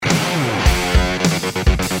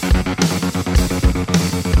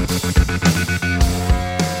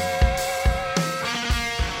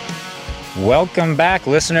Welcome back,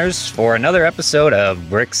 listeners, for another episode of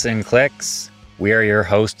Bricks and Clicks. We are your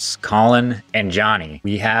hosts, Colin and Johnny.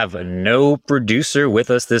 We have no producer with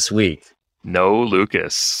us this week. No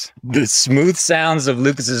Lucas. The smooth sounds of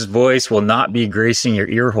Lucas's voice will not be gracing your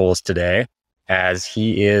ear holes today, as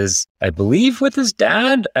he is, I believe, with his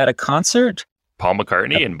dad at a concert. Paul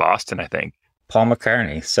McCartney in Boston, I think. Paul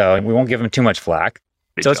McCartney. So we won't give him too much flack.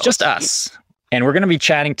 So it's just us. And we're going to be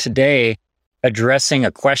chatting today, addressing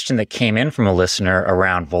a question that came in from a listener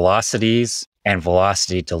around velocities and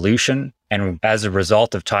velocity dilution. And as a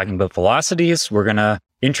result of talking about velocities, we're going to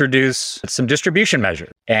introduce some distribution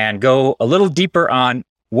measures and go a little deeper on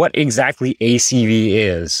what exactly ACV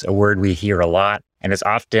is, a word we hear a lot and is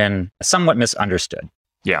often somewhat misunderstood.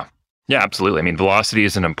 Yeah, absolutely. I mean, velocity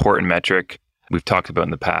is an important metric we've talked about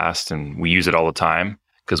in the past, and we use it all the time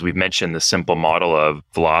because we've mentioned the simple model of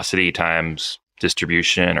velocity times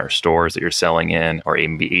distribution or stores that you're selling in, or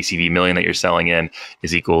ACV million that you're selling in,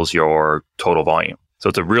 is equals your total volume. So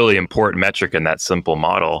it's a really important metric in that simple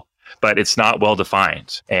model, but it's not well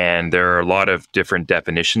defined. And there are a lot of different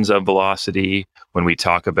definitions of velocity. When we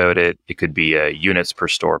talk about it, it could be units per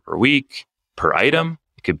store per week, per item.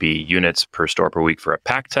 It could be units per store per week for a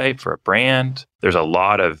pack type, for a brand. There's a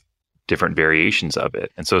lot of different variations of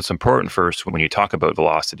it. And so it's important first when you talk about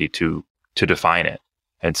velocity to define it.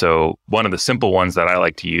 And so one of the simple ones that I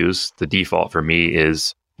like to use, the default for me,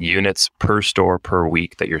 is units per store per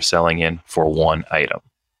week that you're selling in for one item.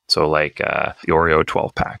 So like the Oreo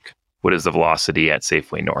 12 pack. What is the velocity at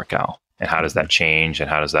Safeway NorCal? And how does that change?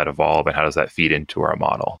 And how does that evolve? And how does that feed into our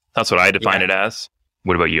model? That's what I define it as.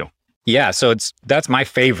 What about you? Yeah, so that's my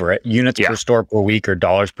favorite, units per store per week or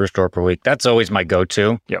dollars per store per week. That's always my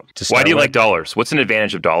go-to. Yeah. Why do you like dollars? What's an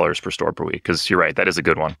advantage of dollars per store per week? Because you're right, that is a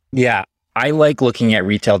good one. Yeah. I like looking at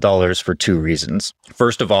retail dollars for two reasons.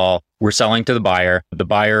 First of all, we're selling to the buyer. The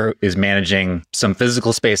buyer is managing some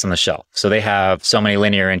physical space on the shelf. So they have so many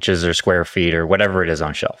linear inches or square feet or whatever it is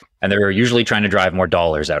on shelf. And they're usually trying to drive more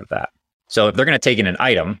dollars out of that. So if they're going to take in an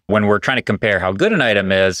item, when we're trying to compare how good an item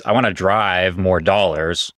is, I want to drive more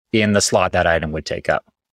dollars in the slot that item would take up.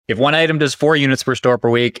 If one item does 4 units per store per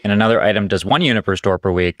week and another item does 1 unit per store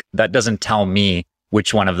per week, that doesn't tell me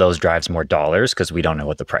which one of those drives more dollars because we don't know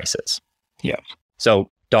what the price is. Yeah. So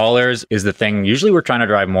dollars is the thing usually we're trying to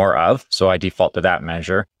drive more of. So I default to that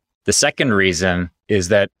measure. The second reason is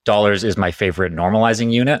that dollars is my favorite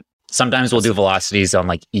normalizing unit. Sometimes we'll do velocities on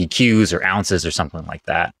like EQs or ounces or something like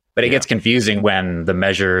that. But it gets confusing when the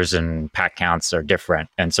measures and pack counts are different.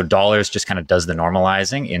 And so dollars just kind of does the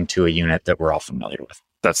normalizing into a unit that we're all familiar with.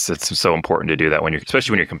 It's so important to do that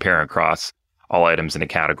especially when you're comparing across all items in a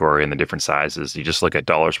category and the different sizes. You just look at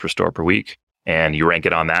dollars per store per week and you rank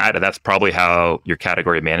it on that. And that's probably how your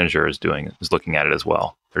category manager is looking at it as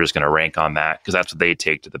well. They're just going to rank on that because that's what they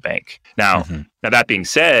take to the bank. Now that being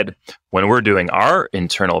said, when we're doing our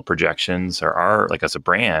internal projections or like as a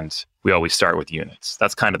brand, we always start with units.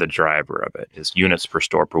 That's kind of the driver of it, is units per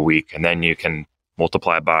store per week. And then you can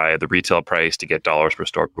multiply by the retail price to get dollars per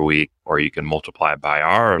store per week, or you can multiply by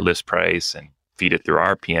our list price and feed it through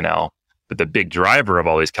our P&L. But the big driver of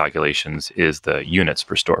all these calculations is the units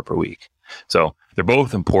per store per week. So they're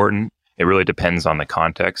both important. It really depends on the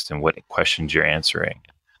context and what questions you're answering.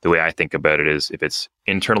 The way I think about it is if it's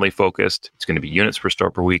internally focused, it's going to be units per store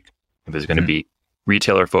per week. If it's going to be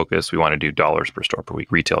retailer focused, we want to do dollars per store per week,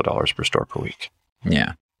 retail dollars per store per week.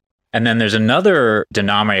 Yeah. And then there's another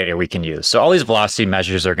denominator we can use. So all these velocity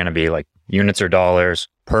measures are going to be like units or dollars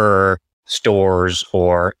per stores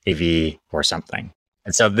or AV or something.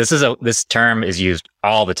 And so this term is used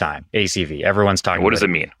all the time, ACV. Everyone's talking about it. What does it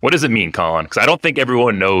mean? What does it mean, Colin? Because I don't think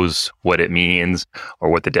everyone knows what it means or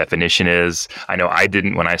what the definition is. I know I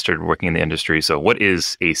didn't when I started working in the industry. So what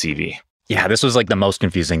is ACV? Yeah, this was like the most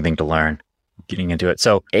confusing thing to learn getting into it.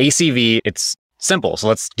 So ACV, it's simple. So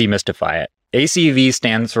let's demystify it. ACV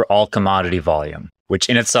stands for all commodity volume, which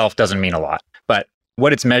in itself doesn't mean a lot. But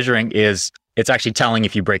what it's measuring is it's actually telling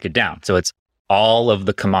if you break it down. So it's all of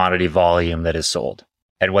the commodity volume that is sold.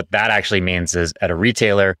 And what that actually means is at a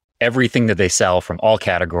retailer, everything that they sell from all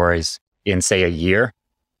categories in, say, a year,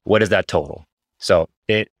 what is that total? So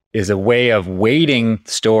it is a way of weighting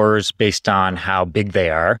stores based on how big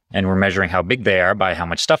they are. And we're measuring how big they are by how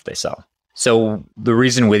much stuff they sell. So the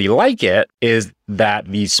reason we like it is that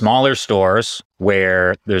these smaller stores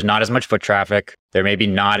where there's not as much foot traffic, they're maybe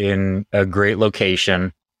not in a great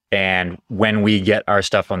location. And when we get our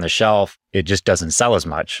stuff on the shelf, it just doesn't sell as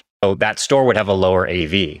much. So that store would have a lower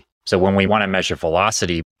AV. So when we want to measure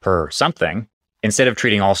velocity per something, instead of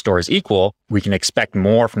treating all stores equal, we can expect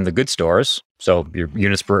more from the good stores. So your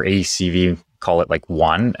units per ACV, call it like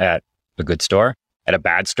 1 at a good store. At a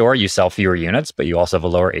bad store, you sell fewer units, but you also have a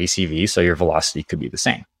lower ACV, so your velocity could be the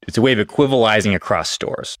same. It's a way of equivalizing across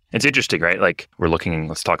stores. It's interesting, right? Like we're looking,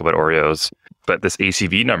 let's talk about Oreos, but this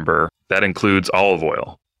ACV number, that includes olive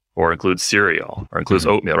oil or includes cereal or includes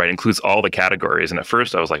oatmeal, right? It includes all the categories. And at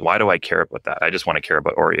first I was like, why do I care about that? I just want to care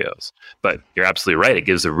about Oreos. But you're absolutely right. It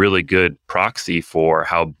gives a really good proxy for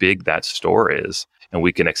how big that store is. And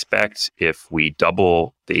we can expect if we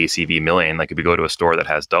double the ACV million, like if we go to a store that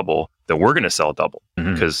has double, then we're going to sell double.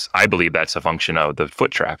 Because I believe that's a function of the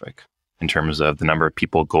foot traffic in terms of the number of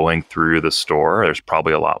people going through the store. There's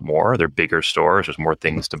probably a lot more. They're bigger stores. There's more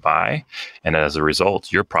things to buy. And as a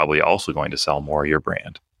result, you're probably also going to sell more of your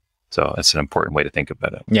brand. So that's an important way to think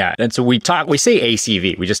about it. Yeah. And so we say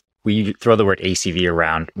ACV. We throw the word ACV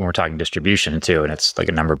around when we're talking distribution too. And it's like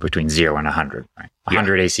a number between 0 and 100. Right?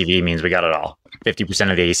 100 ACV means we got it all. 50%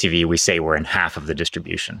 of the ACV, we say we're in half of the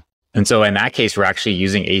distribution. And so in that case, we're actually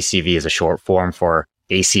using ACV as a short form for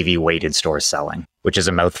ACV weighted stores selling, which is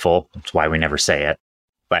a mouthful. That's why we never say it.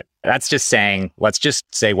 But that's just saying, let's just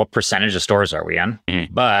say what percentage of stores are we in,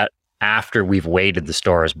 but after we've weighted the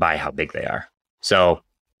stores by how big they are. So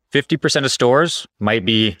 50% of stores might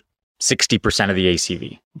be 60% of the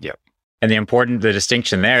ACV. Yep. And the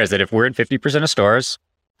distinction there is that if we're in 50% of stores,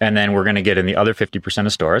 and then we're going to get in the other 50%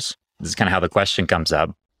 of stores, this is kind of how the question comes up.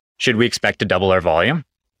 Should we expect to double our volume?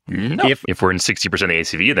 No. If we're in 60% of the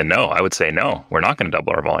ACV, then no, I would say no, we're not going to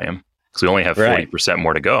double our volume because we only have 40%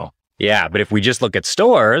 more to go. Yeah. But if we just look at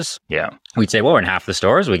stores, yeah, we'd say, well, we're in half the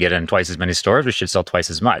stores. We get in twice as many stores. We should sell twice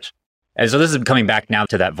as much. And so this is coming back now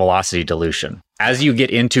to that velocity dilution. As you get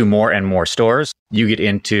into more and more stores, you get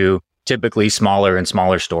into typically smaller and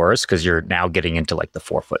smaller stores because you're now getting into like the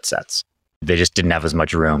 4-foot sets. They just didn't have as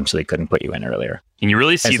much room, so they couldn't put you in earlier. And you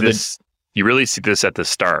really see this. You really see this at the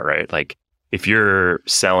start, right? Like if you're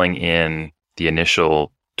selling in the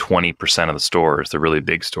initial 20% of the stores, the really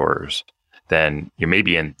big stores, then you're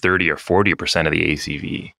maybe in 30 or 40% of the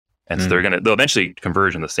ACV. And so they'll eventually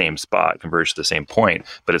converge in the same spot, converge to the same point.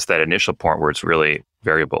 But it's that initial point where it's really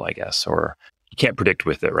variable, I guess, or you can't predict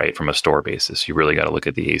with it, right? From a store basis, you really got to look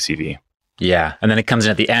at the ACV. Yeah. And then it comes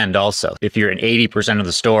in at the end also. If you're in 80% of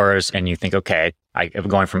the stores and you think, okay, I'm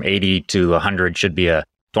going from 80 to 100 should be a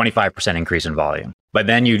 25% increase in volume. But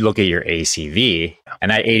then you look at your ACV and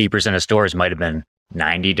that 80% of stores might have been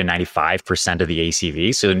 90 to 95% of the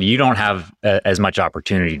ACV. So you don't have as much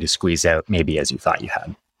opportunity to squeeze out maybe as you thought you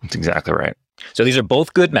had. That's exactly right. So these are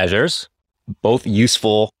both good measures, both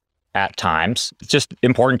useful at times. It's just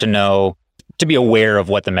important to know, to be aware of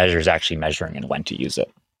what the measure is actually measuring and when to use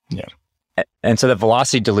it. Yeah. And so the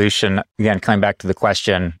velocity dilution, again, coming back to the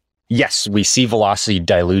question, yes, we see velocity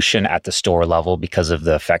dilution at the store level because of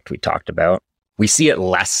the effect we talked about. We see it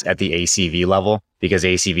less at the ACV level because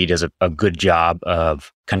ACV does a good job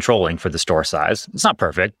of controlling for the store size. It's not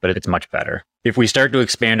perfect, but it's much better. If we start to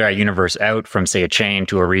expand our universe out from, say, a chain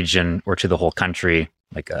to a region or to the whole country,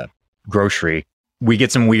 like a grocery, we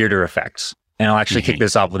get some weirder effects. And I'll actually kick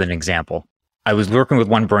this off with an example. I was working with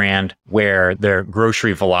one brand where their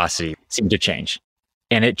grocery velocity seemed to change.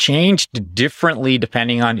 And it changed differently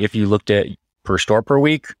depending on if you looked at per store per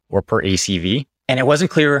week or per ACV. And it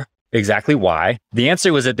wasn't clear exactly why. The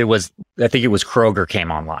answer was that I think it was Kroger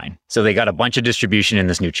came online. So they got a bunch of distribution in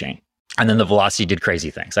this new chain. And then the velocity did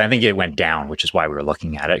crazy things. I think it went down, which is why we were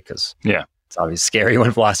looking at it, because it's always scary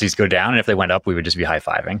when velocities go down. And if they went up, we would just be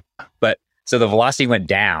high-fiving. But so the velocity went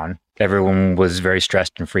down. Everyone was very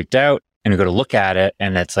stressed and freaked out. And we go to look at it,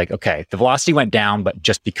 and it's like, okay, the velocity went down, but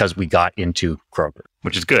just because we got into Kroger.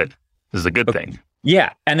 Which is good. This is a good thing.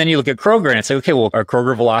 Yeah. And then you look at Kroger, and it's like, okay, well, are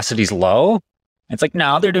Kroger velocities low? And it's like,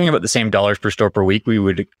 no, they're doing about the same dollars per store per week we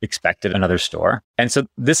would expect at another store. And so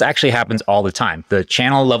this actually happens all the time. The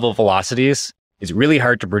channel level velocities, it's really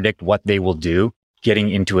hard to predict what they will do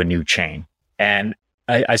getting into a new chain. And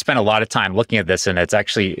I spent a lot of time looking at this, and it's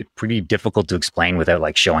actually pretty difficult to explain without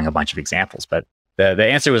like showing a bunch of examples. But the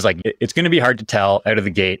answer was like, it's going to be hard to tell out of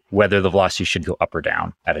the gate whether the velocity should go up or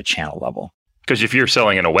down at a channel level. Because if you're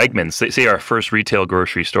selling in a Wegmans, say our first retail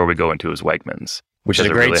grocery store we go into is Wegmans, which is a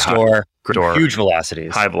great store, huge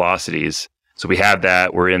velocities. High velocities. So we have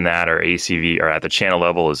that, we're in that, our ACV or at the channel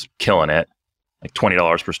level is killing it, like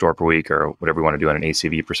 $20 per store per week or whatever you want to do on an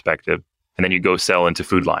ACV perspective. And then you go sell into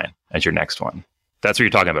Food Lion as your next one. That's what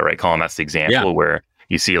you're talking about, right, Colin? That's the example where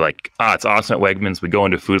you see like, it's awesome at Wegmans. We go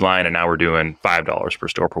into Food Lion and now we're doing $5 per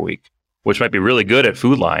store per week, which might be really good at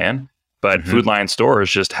Food Lion, but Food Lion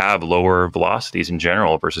stores just have lower velocities in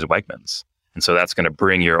general versus Wegmans. And so that's going to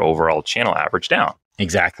bring your overall channel average down.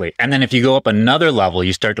 Exactly. And then if you go up another level,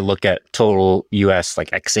 you start to look at total US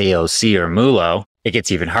like XAOC or MULO, it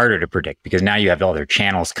gets even harder to predict because now you have all their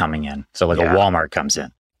channels coming in. So like a Walmart comes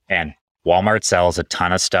in, and Walmart sells a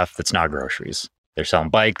ton of stuff that's not groceries. They're selling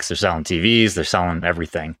bikes, they're selling TVs, they're selling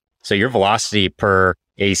everything. So your velocity per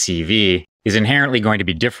ACV is inherently going to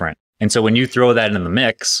be different. And so when you throw that in the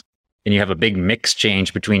mix and you have a big mix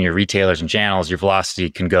change between your retailers and channels, your velocity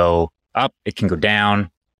can go up, it can go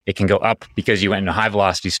down, it can go up because you went into a high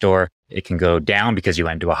velocity store, it can go down because you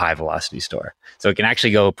went into a high velocity store. So it can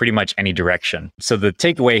actually go pretty much any direction. So the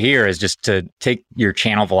takeaway here is just to take your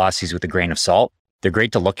channel velocities with a grain of salt. They're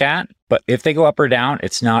great to look at, but if they go up or down,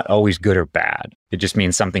 it's not always good or bad. It just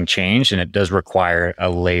means something changed, and it does require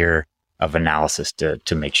a layer of analysis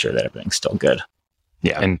to make sure that everything's still good.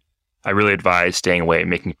 Yeah. And I really advise staying away,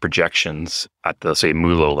 making projections at the, say,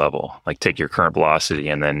 MULO level. Like take your current velocity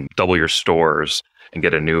and then double your stores and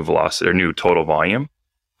get a new velocity or new total volume.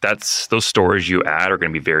 Those stores you add are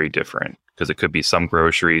going to be very different because it could be some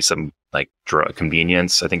grocery, some like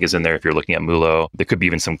convenience, I think is in there if you're looking at MULO. There could be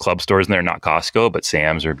even some club stores in there, not Costco, but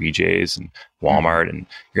Sam's or BJ's and Walmart. And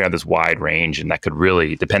you're going to have this wide range. And that could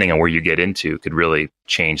really, depending on where you get into, could really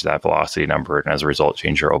change that velocity number. And as a result,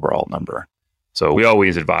 change your overall number. So we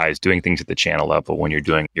always advise doing things at the channel level when you're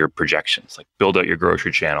doing your projections, like build out your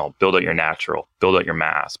grocery channel, build out your natural, build out your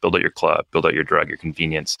mass, build out your club, build out your drug, your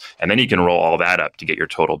convenience. And then you can roll all that up to get your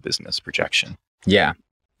total business projection. Yeah.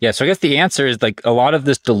 Yeah. So I guess the answer is like a lot of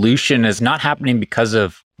this dilution is not happening because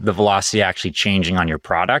of the velocity actually changing on your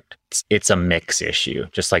product. It's a mix issue,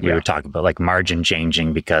 just like we were talking about, like margin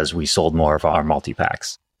changing because we sold more of our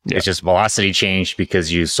multi-packs. Yeah. It's just velocity changed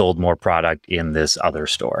because you sold more product in this other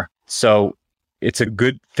store. So it's a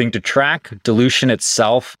good thing to track. Dilution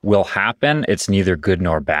itself will happen. It's neither good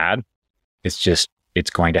nor bad. It's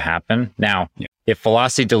going to happen. Now, if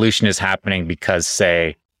velocity dilution is happening because,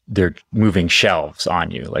 say, they're moving shelves on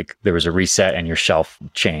you, like there was a reset and your shelf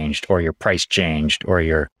changed or your price changed or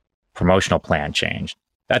your promotional plan changed,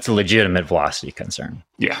 that's a legitimate velocity concern.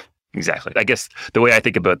 Yeah, exactly. I guess the way I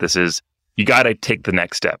think about this is you got to take the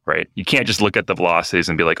next step, right? You can't just look at the velocities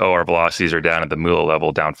and be like, oh, our velocities are down at the MULO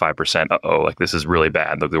level, down 5%. Uh-oh, like this is really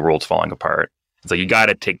bad. Look, the world's falling apart. It's like you got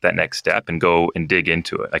to take that next step and go and dig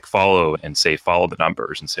into it. Like follow the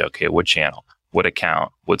numbers and say, okay, what channel, what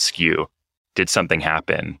account, what SKU? Did something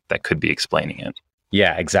happen that could be explaining it?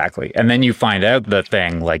 Yeah, exactly. And then you find out the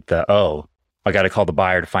thing like I got to call the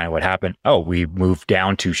buyer to find out what happened. Oh, we moved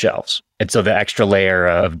down 2 shelves. And so the extra layer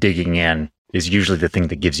of digging in is usually the thing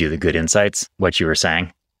that gives you the good insights, what you were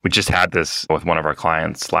saying. We just had this with one of our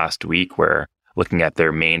clients last week where looking at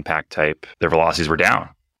their main pack type, their velocities were down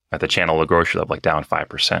at the channel of grocery level, like down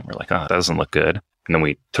 5%. We're like, oh, that doesn't look good. And then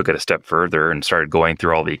we took it a step further and started going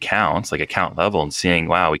through all the accounts, like account level, and seeing,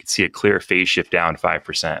 wow, we could see a clear phase shift down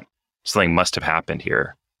 5%. Something must have happened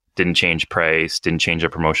here. Didn't change price, didn't change our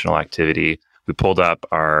promotional activity. We pulled up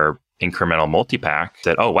our incremental multi-pack,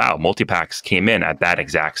 said, oh, wow, multi-packs came in at that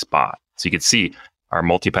exact spot. So you could see our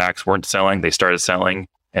multi-packs weren't selling, they started selling,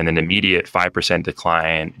 and an immediate 5%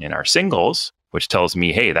 decline in our singles, which tells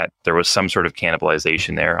me, hey, that there was some sort of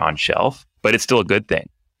cannibalization there on shelf, but it's still a good thing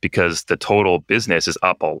because the total business is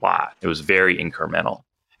up a lot. It was very incremental.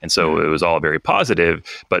 And so it was all very positive,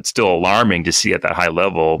 but still alarming to see at that high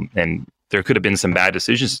level. And there could have been some bad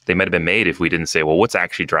decisions they might have been made if we didn't say, well, what's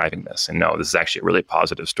actually driving this? And no, this is actually a really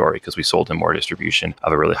positive story because we sold him more distribution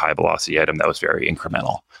of a really high velocity item that was very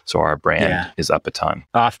incremental. So our brand is up a ton.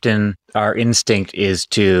 Often our instinct is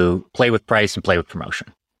to play with price and play with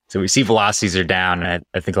promotion. So we see velocities are down. And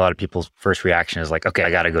I think a lot of people's first reaction is like, okay, I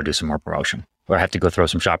got to go do some more promotion. Or I have to go throw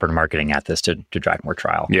some shopper marketing at this to drive more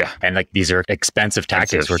trial. Yeah. And like these are expensive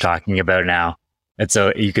tactics we're talking about now. And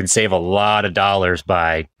so you can save a lot of dollars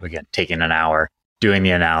by, again, taking an hour, doing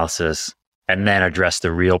the analysis, and then address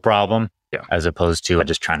the real problem, as opposed to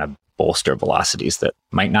just trying to bolster velocities that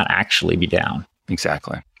might not actually be down.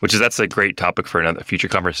 Exactly. That's a great topic for another future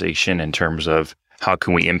conversation in terms of how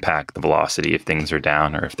can we impact the velocity if things are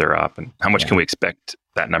down or if they're up, and how much can we expect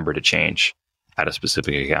that number to change at a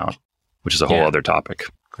specific account, which is a whole other topic.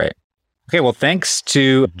 Great. Okay, well, thanks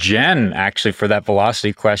to Jen, actually, for that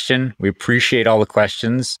velocity question. We appreciate all the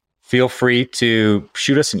questions. Feel free to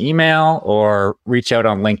shoot us an email or reach out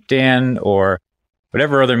on LinkedIn or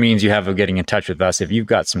whatever other means you have of getting in touch with us if you've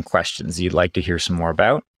got some questions you'd like to hear some more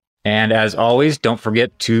about. And as always, don't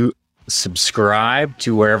forget to subscribe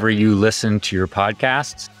to wherever you listen to your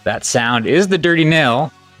podcasts. That sound is the Dirty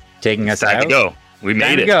Nil taking us out. Time to go. We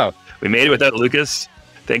made it. Go. We made it without Lucas.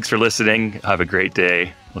 Thanks for listening. Have a great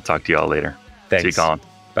day. We'll talk to you all later. Thanks. See you, Colin.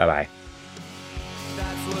 Bye-bye.